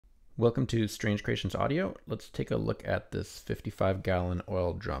Welcome to Strange Creations Audio. Let's take a look at this 55-gallon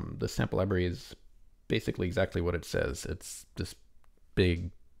oil drum. The sample library is basically exactly what it says. It's this big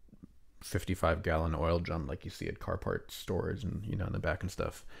 55-gallon oil drum like you see at car parts stores and in the back and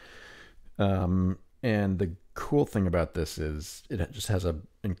stuff. And the cool thing about this is it just has an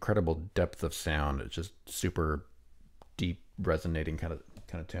incredible depth of sound. It's just super deep, resonating kind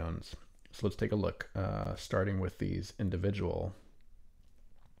of tones. So let's take a look, starting with these individual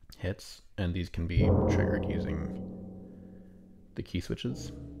hits, and these can be triggered using the key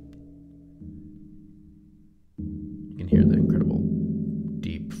switches. You can hear the incredible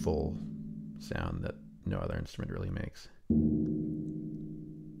deep, full sound that no other instrument really makes.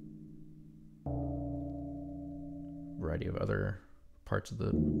 Variety of other parts of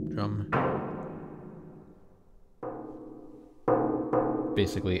the drum.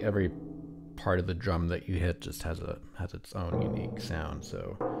 Basically every part of the drum that you hit just has its own unique sound,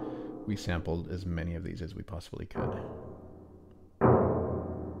 so we sampled as many of these as we possibly could.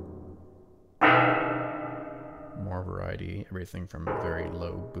 More variety, everything from very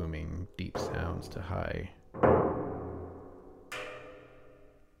low booming deep sounds to high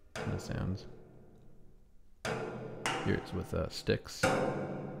kind of sounds. Here it's with sticks, more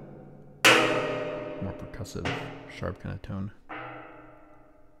percussive, sharp kind of tone.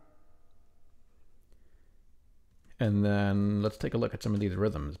 And then let's take a look at some of these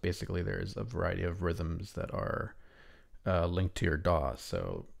rhythms. Basically, there's a variety of rhythms that are linked to your DAW.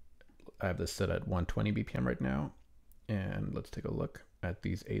 So I have this set at 120 BPM right now. And let's take a look at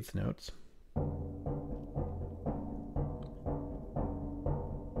these eighth notes.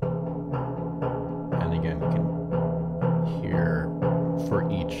 And again, you can hear for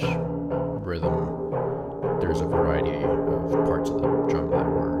each rhythm, there's a variety of parts of the drum that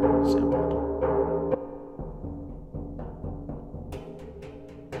were sampled.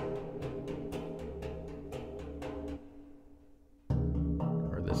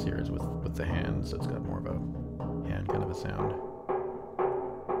 This here is with the hand, so it's got more of a hand kind of a sound.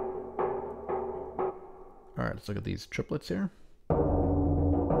 Alright, let's look at these triplets here.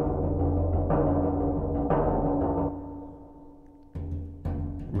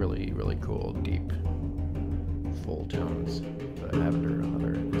 Really, really cool, deep, full tones that I haven't heard on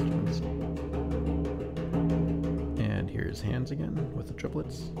other instruments. And here's hands again with the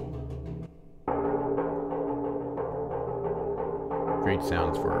triplets. Great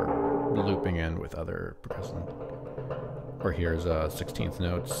sounds for looping in with other percussion. Or here's 16th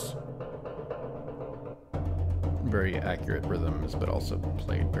notes. Very accurate rhythms, but also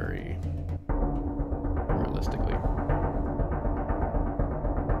played very realistically.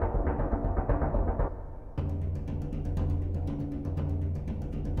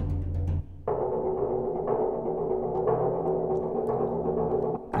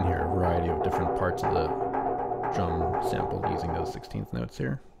 You can hear a variety of different parts of the drum sampled using those 16th notes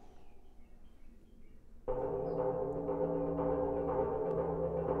here.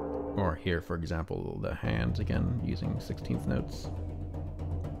 Or here, for example, the hands again using 16th notes.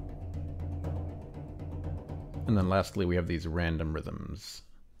 And then lastly, we have these random rhythms.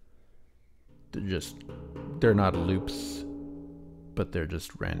 They're not loops, but they're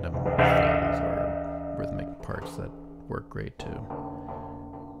just random fills or rhythmic parts that work great too,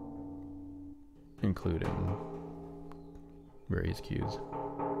 including various cues.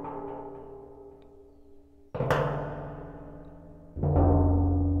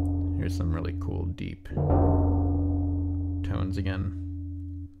 Here's some really cool deep tones again.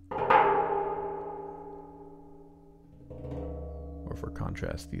 Or for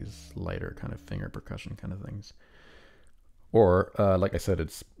contrast, these lighter kind of finger percussion kind of things. Or, like I said,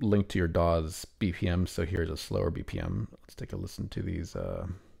 it's linked to your DAW's BPM, so here's a slower BPM. Let's take a listen to these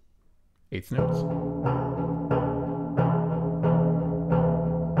eighth notes.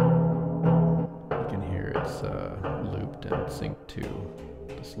 You can hear it's looped and synced to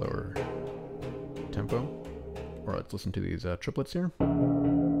the slower tempo. Or let's listen to these triplets here.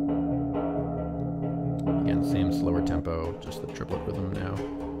 Again, same slower tempo, just the triplet rhythm now.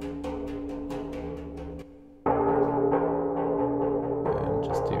 And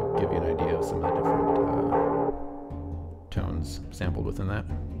just to give you an idea of some of the different tones sampled within that.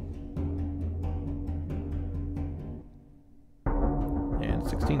 And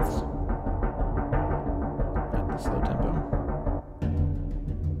 16ths at the slow tempo.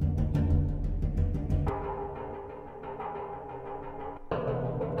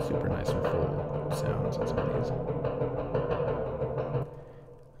 Super nice and full sounds on some of these.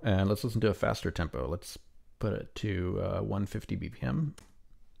 And let's listen to a faster tempo. Let's put it to 150 BPM.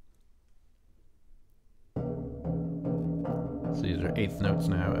 So these are eighth notes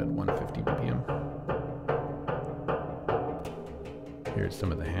now at 150 BPM. Here's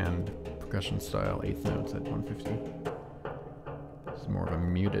some of the hand percussion style eighth notes at 150. It's more of a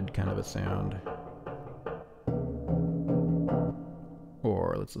muted kind of a sound.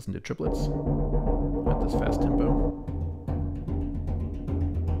 Or let's listen to triplets at this fast tempo.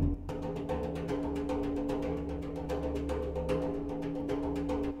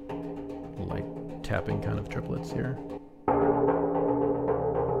 Light tapping kind of triplets here.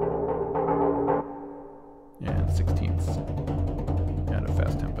 And 16ths at a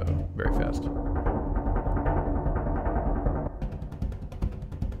fast tempo, very fast.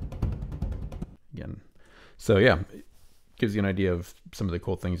 Again, so yeah, it gives you an idea of some of the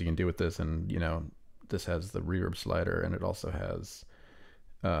cool things you can do with this. And you know, this has the reverb slider, and it also has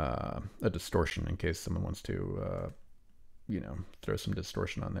a distortion in case someone wants to you know, throw some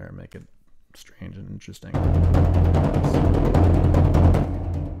distortion on there and make it strange and interesting.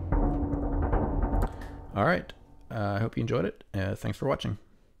 All right, I hope you enjoyed it. Thanks for watching.